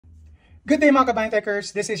Good day mga Kabayan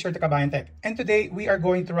Techers, this is your Kabayan Tech, and today we are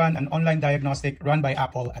going to run an online diagnostic run by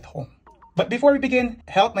Apple at home. But before we begin,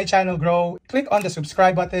 help my channel grow, click on the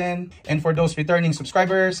subscribe button, and for those returning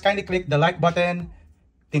subscribers, kindly click the like button.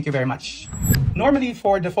 Thank you very much. Normally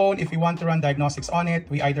for the phone, if we want to run diagnostics on it,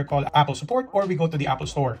 we either call Apple support or we go to the Apple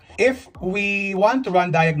store. If we want to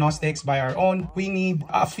run diagnostics by our own, we need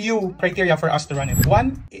a few criteria for us to run it.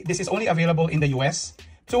 One, this is only available in the US.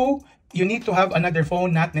 Two, you need to have another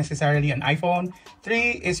phone, not necessarily an iPhone.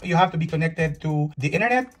 Three is you have to be connected to the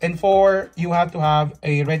internet. And four, you have to have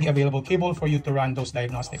a ready available cable for you to run those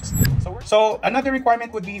diagnostics. So another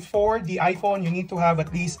requirement would be for the iPhone, you need to have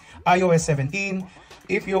at least iOS 17.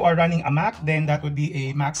 If you are running a Mac, then that would be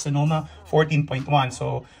a Mac Sonoma 14.1.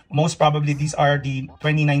 So most probably these are the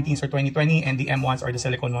 2019s or 2020, and the M1s are the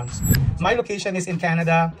silicone ones. My location is in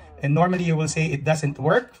Canada, and normally you will say it doesn't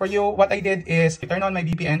work for you. What I did is I turn on my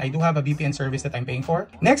VPN. I do have a VPN service that I'm paying for.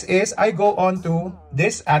 Next is I go on to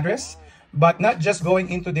this address, but not just going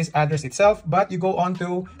into this address itself, but you go on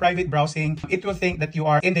to private browsing. It will think that you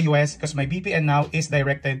are in the US because my VPN now is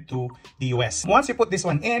directed to the US. Once you put this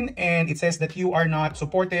one in and it says that you are not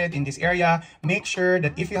supported in this area, make sure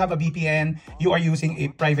that if you have a VPN, you are using a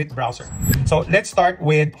private browser. So let's start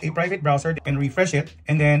with a private browser and refresh it.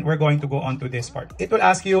 And then we're going to go on to this part. It will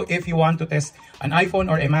ask you if you want to test an iPhone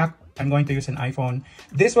or a Mac. I'm going to use an iPhone.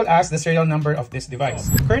 This will ask the serial number of this device.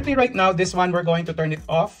 Currently right now, this one, we're going to turn it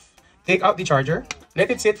off. Take out the charger, let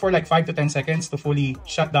it sit for like 5 to 10 seconds to fully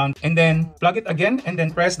shut down, and then plug it again and then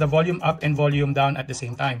press the volume up and volume down at the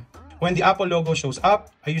same time. When the Apple logo shows up,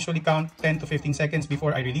 I usually count 10 to 15 seconds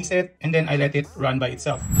before I release it, and then I let it run by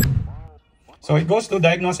itself. So it goes to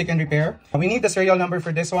diagnostic and repair. We need the serial number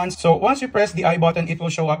for this one. So once you press the I button, it will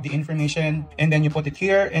show up the information, and then you put it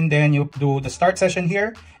here, and then you do the start session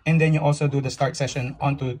here, and then you also do the start session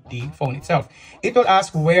onto the phone itself. It will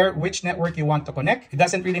ask which network you want to connect. It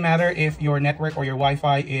doesn't really matter if your network or your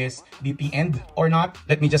Wi-Fi is VPN'd or not.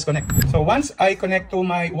 Let me just connect. So once I connect to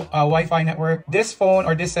my Wi-Fi network, this phone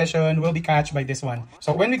or this session will be catched by this one.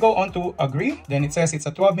 So when we go on to agree, then it says it's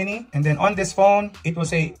a 12 mini, and then on this phone, it will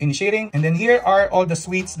say initiating, and then here are all the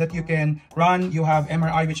suites that you can run. You have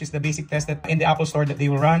MRI, which is the basic test that in the Apple store that they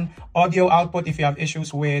will run. Audio output if you have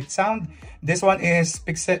issues with sound. This one is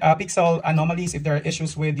pixel anomalies if there are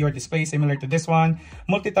issues with your display, similar to this one.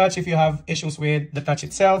 Multi-touch if you have issues with the touch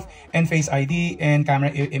itself, and Face ID and camera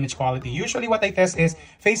image quality. Usually what I test is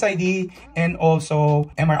Face ID and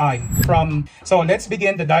also MRI. So let's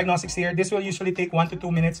begin the diagnostics here. This will usually take 1 to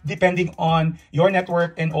 2 minutes depending on your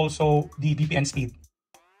network and also the VPN speed.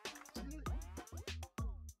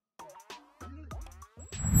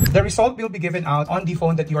 The result will be given out on the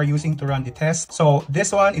phone that you are using to run the test. So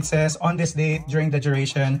this one, it says on this date during the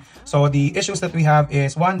duration. So the issues that we have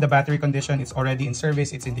is one, the battery condition, it's already in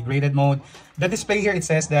service, it's in degraded mode. The display here, it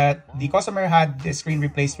says that the customer had the screen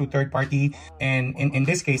replaced through third party. And in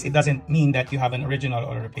this case, it doesn't mean that you have an original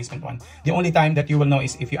or a replacement one. The only time that you will know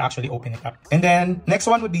is if you actually open it up. And then next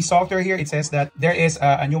one would be software here. It says that there is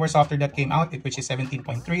a newer software that came out, which is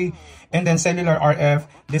 17.3. And then cellular RF,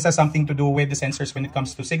 this has something to do with the sensors when it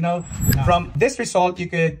comes to signal. From this result, you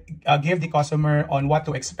could give the customer on what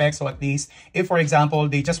to expect. So at least if, for example,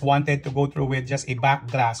 they just wanted to go through with just a back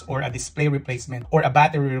glass or a display replacement or a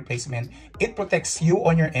battery replacement, it protects you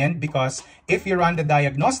on your end, because if you run the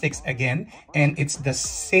diagnostics again and it's the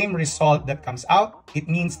same result that comes out, it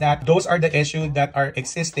means that those are the issues that are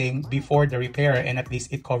existing before the repair, and at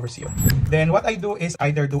least it covers you. Then what I do is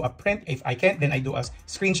either do a print. If I can't, then I do a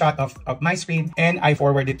screenshot of my screen and I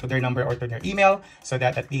forward it to their number or to their email, so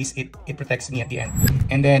that at least it protects me at the end.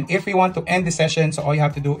 And then if we want to end the session, so all you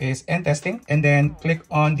have to do is end testing, and then click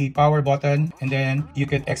on the power button, and then you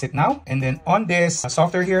could exit now. And then on this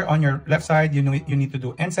software here on your left side, you need to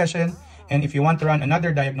do end session. And if you want to run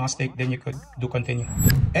another diagnostic, then you could do continue.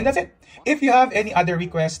 And that's it. If you have any other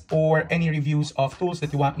requests or any reviews of tools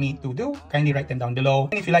that you want me to do, kindly write them down below.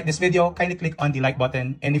 And if you like this video, kindly click on the like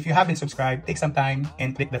button. And if you haven't subscribed, take some time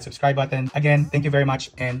and click that subscribe button. Again, thank you very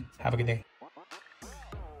much and have a good day.